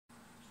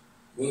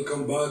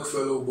Welcome back,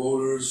 fellow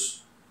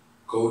bowlers,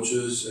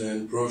 coaches,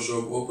 and pro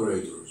shop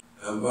operators.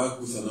 I'm back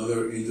with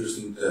another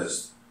interesting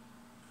test,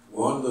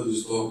 one that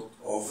is talked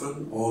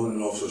often on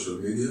and off social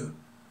media,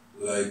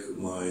 like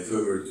my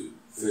favorite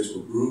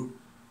Facebook group,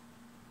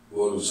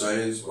 Ball of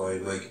Science by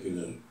Mike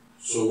Pinell.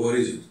 So what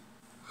is it?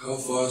 How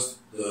fast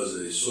does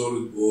a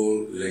solid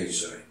ball range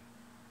shine?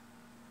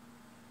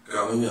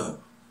 Coming up.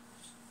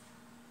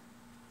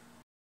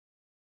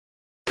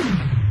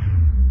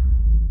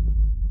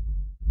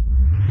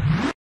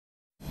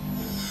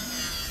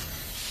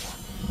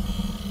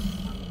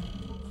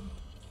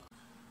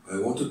 I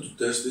wanted to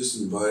test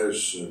this in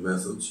various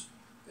methods,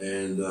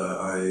 and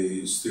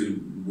I still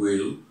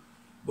will,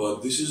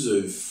 but this is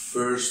a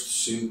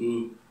first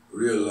simple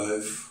real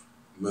life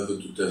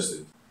method to test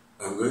it.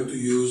 I'm going to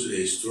use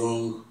a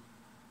strong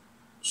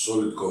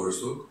solid cover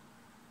stock,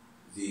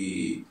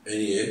 the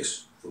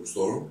NEX from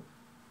Storm,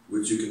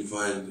 which you can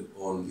find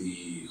on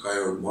the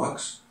High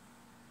Max,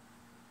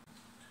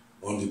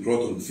 on the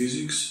Proton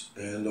Physics,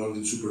 and on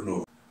the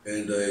Supernova.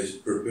 And I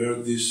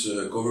prepared this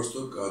cover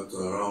stock at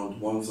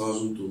around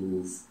 1000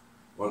 to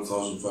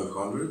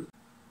 1500,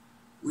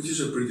 which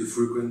is a pretty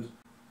frequent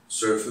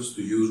surface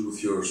to use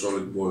with your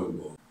solid bowling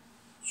ball.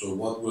 So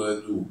what will I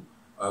do?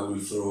 I will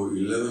throw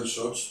 11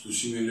 shots to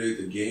simulate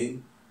a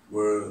game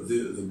where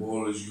the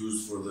ball is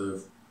used for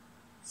the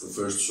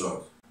first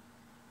shot.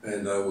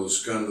 And I will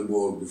scan the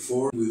ball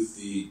before with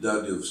the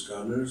daddy of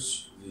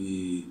scanners,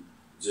 the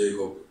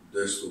Jacob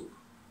Desktop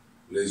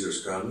Laser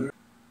Scanner,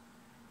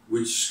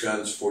 which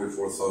scans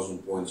 44,000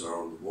 points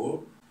around the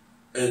ball.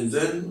 And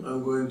then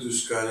I'm going to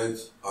scan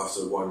it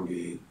after one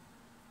game,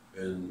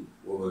 and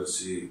we're going to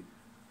see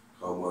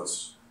how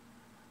much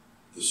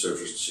the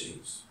surface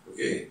changed.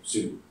 Okay,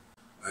 simple.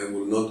 I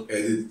will not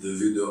edit the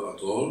video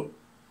at all.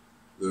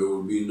 There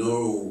will be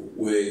no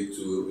way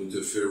to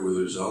interfere with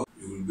the result.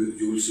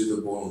 You will see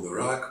the ball on the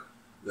rack,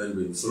 then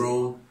being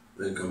thrown,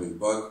 then coming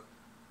back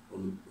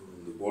on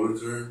the ball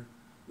return,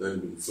 then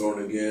being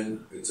thrown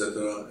again,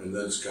 etc., and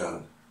then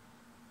scanned,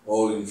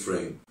 all in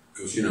frame.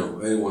 Because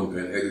anyone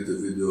can edit the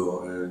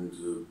video and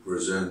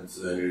present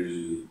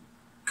any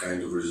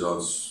kind of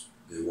results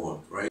they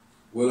want, right?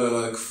 Well,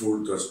 I like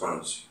full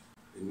transparency.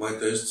 In my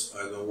tests,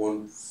 I don't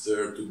want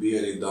there to be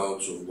any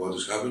doubts of what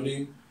is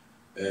happening,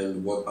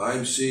 and what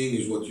I'm seeing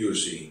is what you're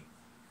seeing.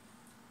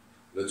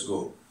 Let's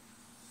go.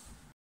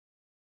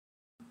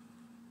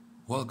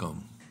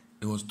 Welcome.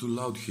 It was too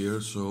loud here,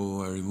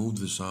 so I removed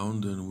the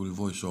sound and will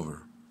voice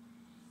over.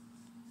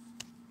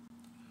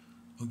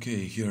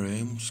 Okay, here I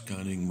am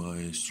scanning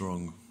my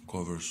strong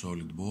cover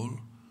solid ball.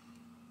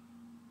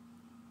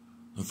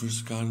 The first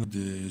scan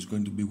is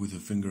going to be with the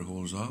finger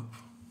holes up.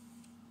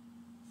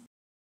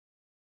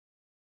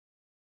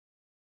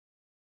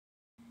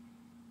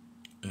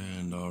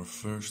 And our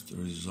first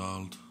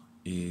result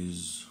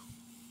is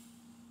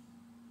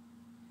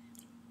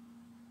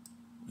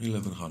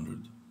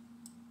 1100.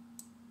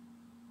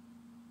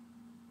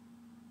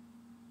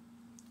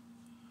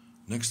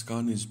 Next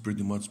scan is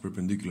pretty much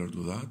perpendicular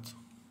to that.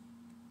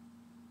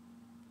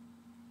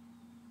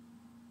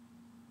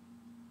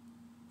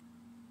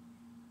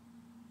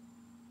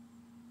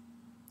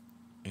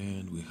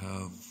 And we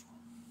have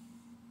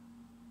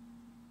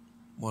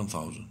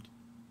 1000.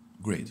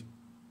 Great.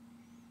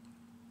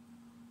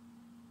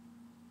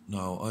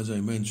 Now, as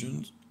I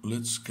mentioned,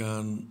 let's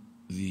scan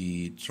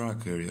the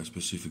track area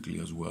specifically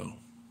as well.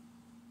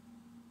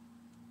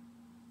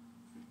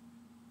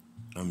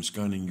 I'm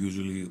scanning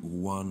usually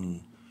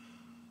one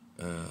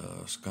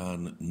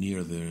scan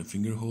near the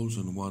finger holes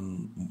and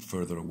one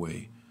further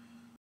away.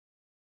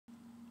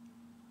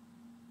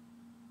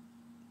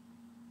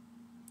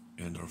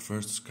 And our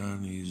first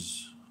scan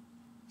is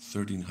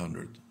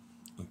 1300.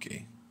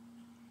 Okay.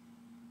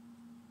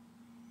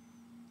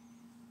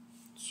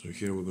 So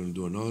here we're going to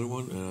do another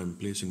one, and I'm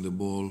placing the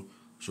ball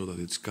so that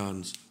it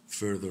scans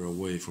further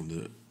away from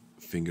the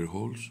finger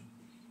holes,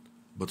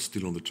 but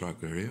still on the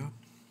track area.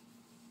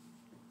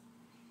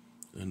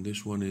 And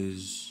this one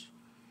is,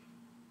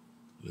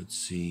 let's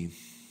see,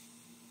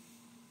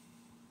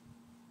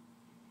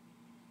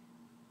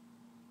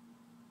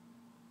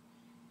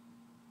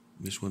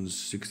 this one's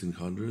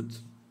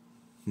 1600.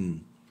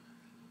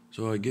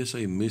 So I guess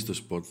I missed a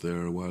spot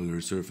there while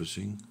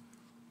resurfacing,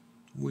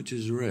 which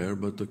is rare,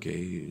 but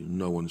okay,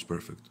 no one is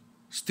perfect.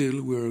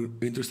 Still, we're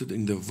interested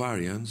in the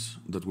variance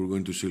that we're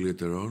going to see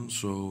later on,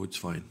 so it's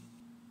fine.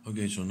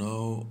 Okay, so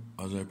now,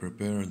 as I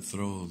prepare and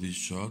throw these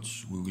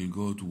shots, we will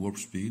go to warp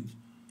speed,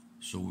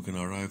 so we can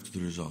arrive to the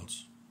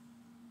results.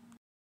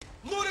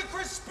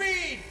 Ludicrous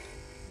speed!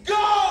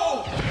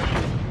 Go!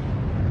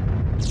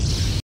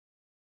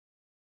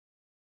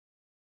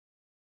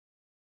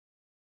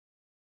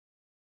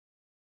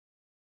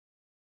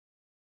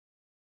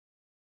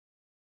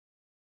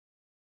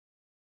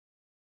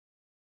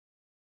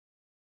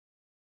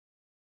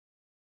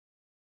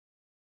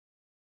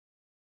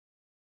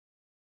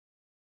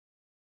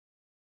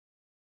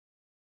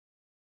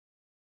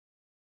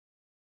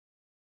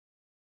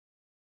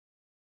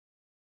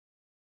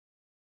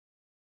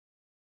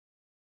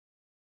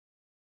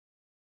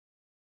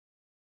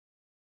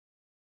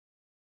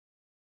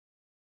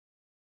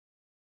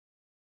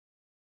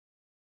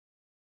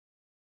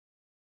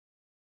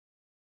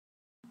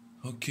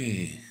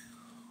 Okay,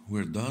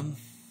 we're done.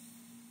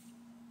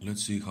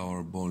 Let's see how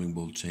our bowling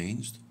ball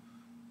changed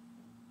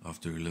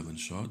after 11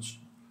 shots.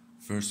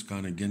 First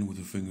scan again with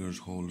the fingers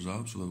holes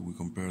up so that we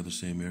compare the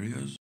same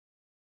areas.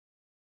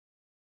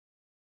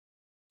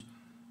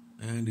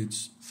 And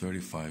it's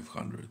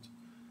 3500.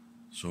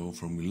 So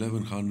from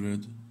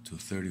 1100 to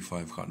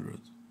 3500.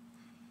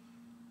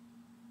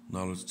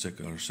 Now let's check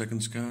our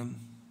second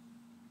scan.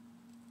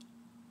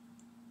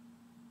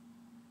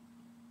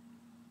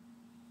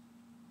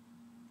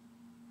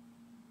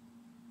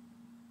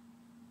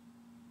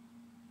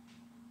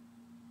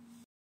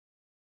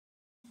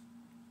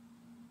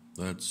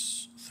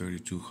 That's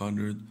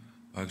 3200.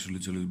 Actually,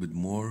 it's a little bit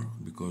more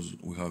because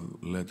we have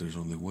letters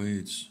on the way.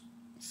 It's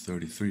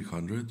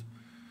 3300.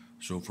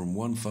 So from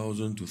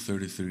 1000 to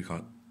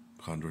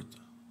 3300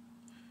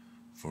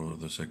 for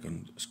the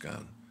second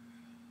scan.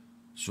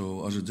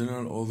 So as a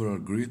general overall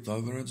grit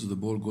average, the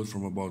ball got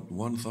from about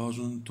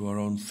 1000 to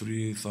around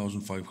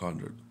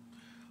 3500.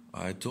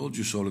 I told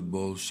you solid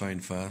balls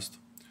shine fast.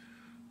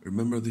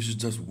 Remember, this is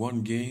just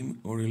one game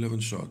or 11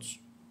 shots.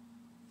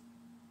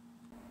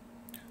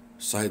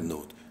 Side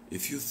note,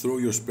 if you throw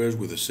your spares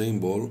with the same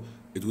ball,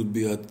 it would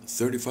be at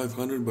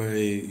 3500 by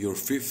your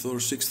 5th or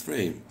 6th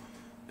frame.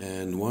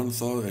 And a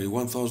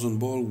 1000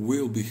 ball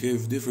will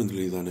behave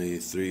differently than a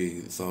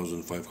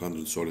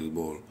 3500 solid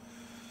ball.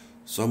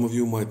 Some of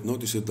you might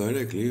notice it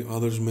directly,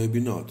 others maybe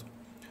not.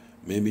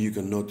 Maybe you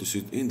can notice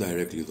it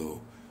indirectly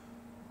though,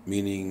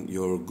 meaning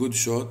your good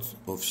shot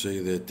of say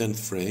the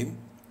 10th frame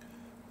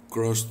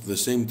crossed the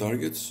same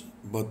targets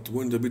but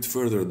went a bit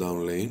further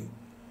down lane,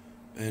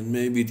 and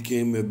maybe it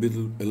came a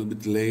little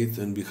bit late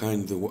and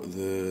behind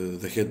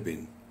the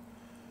headpin.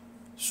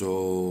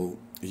 So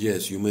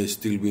yes, you may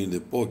still be in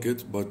the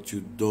pocket, but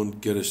you don't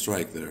get a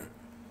strike there.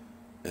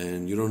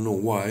 And you don't know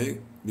why,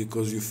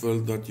 because you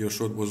felt that your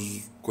shot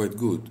was quite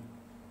good.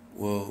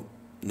 Well,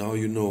 now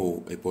you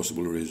know a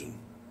possible reason.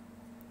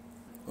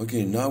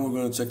 Okay, now we're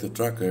going to check the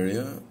track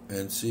area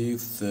and see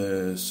if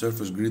the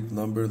surface grit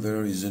number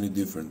there is any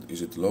different.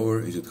 Is it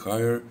lower? Is it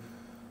higher?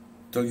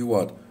 Tell you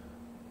what,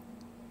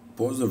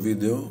 pause the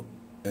video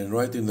and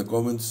write in the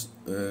comments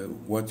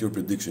what your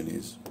prediction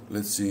is.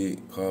 Let's see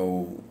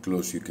how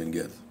close you can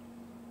get.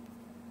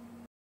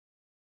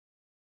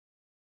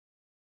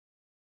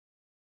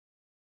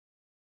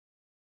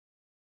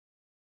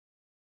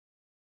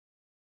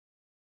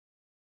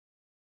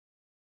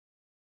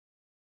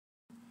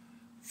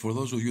 For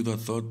those of you that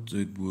thought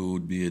it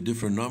would be a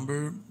different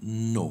number,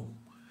 no.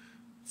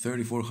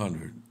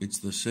 3400, it's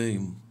the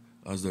same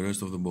as the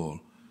rest of the ball.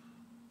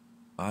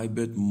 I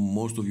bet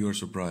most of you are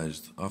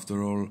surprised.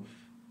 After all,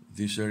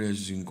 this area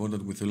is in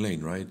contact with the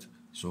lane, right?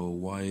 So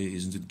why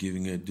isn't it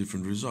giving a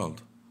different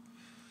result?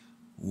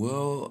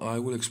 Well, I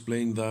will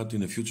explain that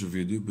in a future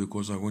video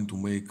because I'm going to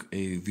make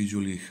a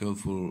visually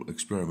helpful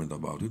experiment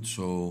about it,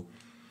 so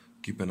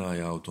keep an eye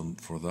out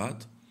for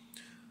that.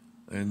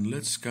 And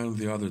let's scan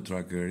the other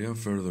track area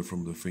further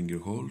from the finger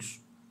holes.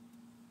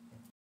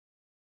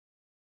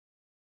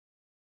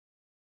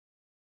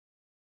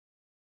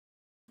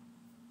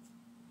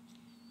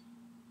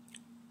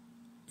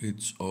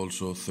 It's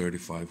also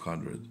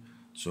 3500,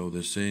 so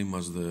the same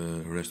as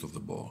the rest of the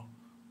ball.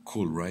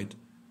 Cool, right?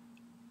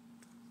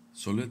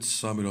 So let's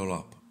sum it all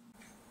up.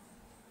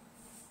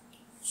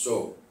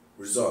 So,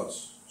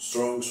 results.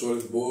 Strong,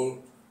 solid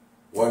ball,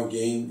 1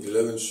 game,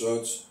 11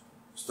 shots,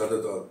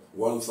 started at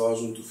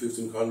 1000 to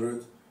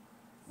 1500,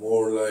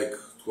 more like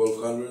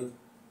 1200,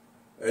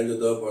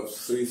 ended up at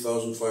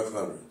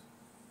 3500.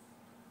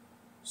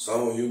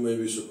 Some of you may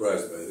be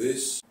surprised by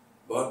this,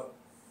 but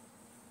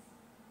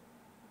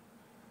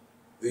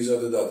these are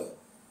the data.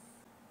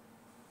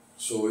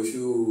 So if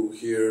you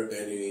hear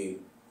any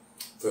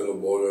fellow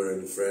bowler,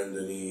 any friend,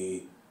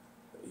 any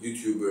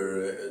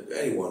YouTuber,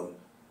 anyone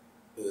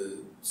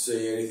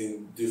say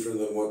anything different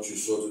than what you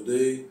saw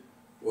today,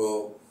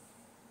 well,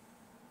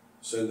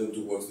 send them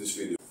to watch this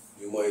video.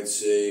 You might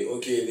say,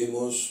 okay,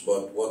 Dimos,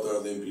 but what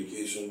are the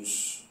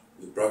implications,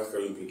 the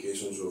practical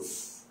implications of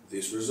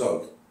this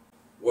result?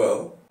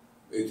 Well,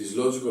 it is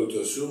logical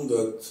to assume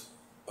that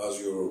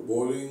as you're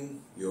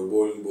bowling, your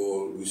bowling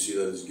ball, we see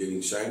that it's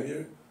getting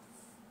shinier,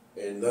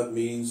 and that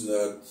means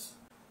that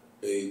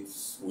it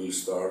will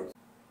start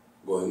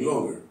going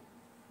longer,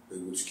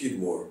 it will skid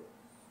more.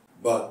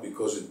 But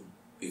because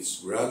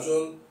it's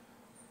gradual,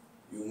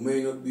 you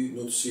may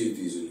not see it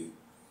easily.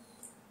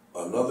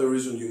 Another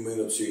reason you may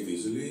not see it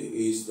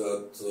easily is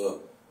that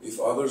if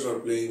others are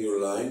playing your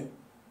line,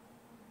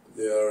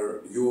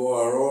 you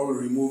are all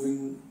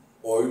removing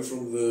oil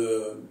from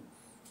the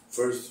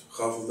first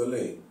half of the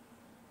lane.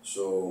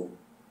 So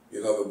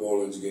you have a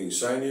ball that's getting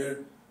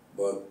shinier,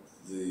 but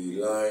the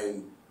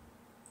line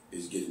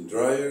is getting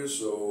drier,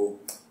 so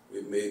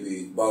it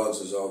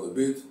balances out a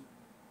bit.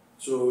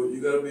 So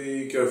you gotta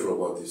be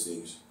careful about these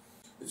things.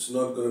 It's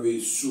not gonna be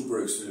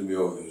super extremely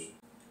obvious,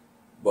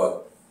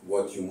 but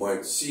what you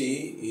might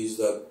see is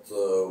that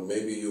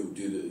maybe you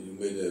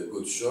made a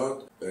good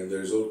shot and the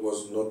result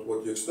was not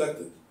what you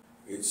expected.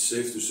 It's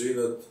safe to say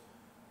that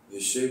the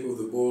shape of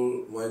the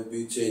ball might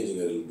be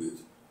changing a little bit.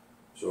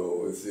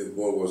 So if the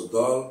ball was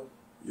dull,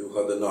 you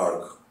had an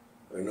arc.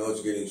 And now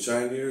it's getting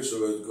shinier,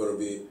 so it's going to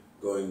be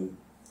going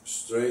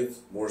straight,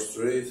 more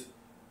straight,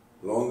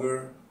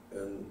 longer,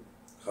 and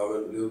have a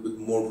little bit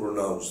more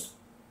pronounced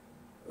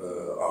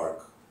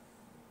arc.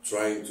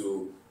 Trying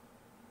to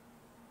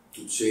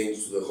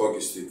change to the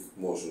hockey stick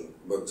motion,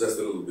 but just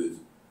a little bit.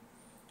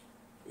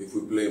 If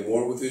we play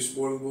more with this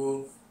bowling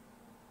ball,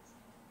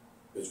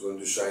 it's going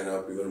to shine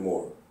up even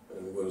more,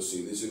 and we're going to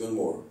see this even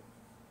more.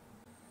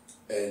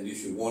 And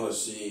if you want to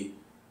see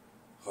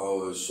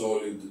how a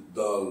solid,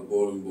 dull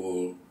bowling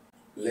ball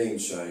lane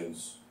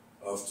shines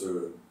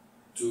after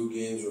 2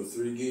 games or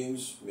 3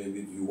 games, maybe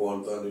you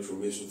want that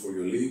information for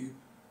your league,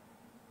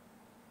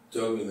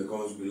 tell me in the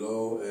comments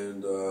below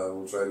and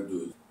we'll try to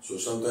do it. So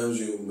sometimes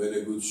you made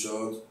a good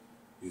shot,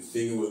 you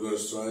think it was going to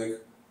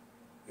strike,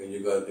 and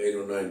you got 8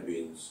 or 9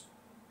 pins.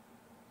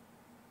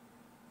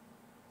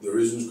 The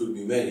reasons could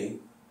be many,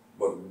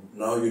 but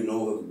now you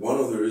know that one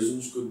of the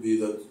reasons could be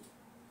that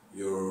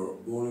your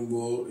bowling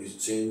ball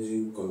is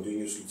changing,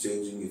 continuously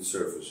changing its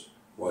surface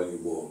while you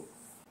bowl.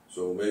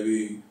 So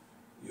maybe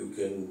you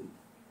can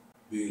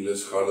be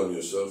less hard on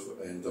yourself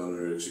and on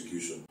your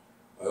execution.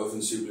 I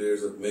often see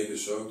players that make a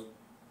shot,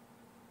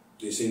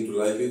 they seem to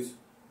like it,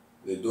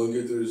 they don't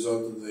get the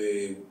result that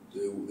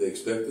they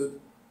expected,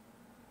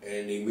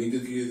 and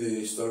immediately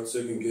they start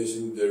second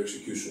guessing their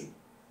execution.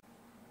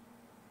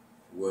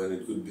 When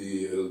it could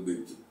be a little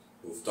bit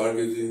of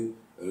targeting,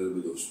 a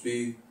little bit of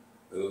speed,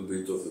 a little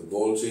bit of the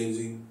ball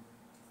changing,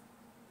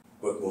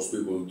 but most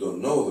people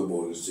don't know the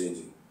ball is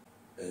changing,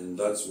 and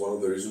that's one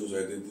of the reasons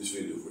I did this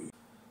video for you.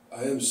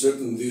 I am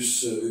certain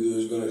this video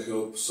is going to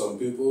help some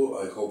people,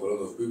 I hope a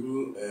lot of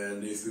people,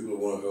 and if people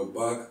want to help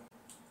back,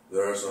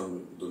 there are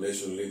some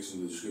donation links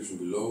in the description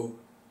below,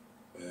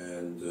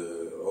 and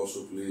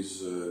also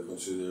please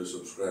consider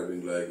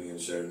subscribing, liking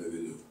and sharing the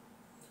video.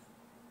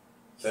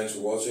 Thanks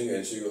for watching,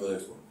 and see you on the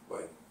next one.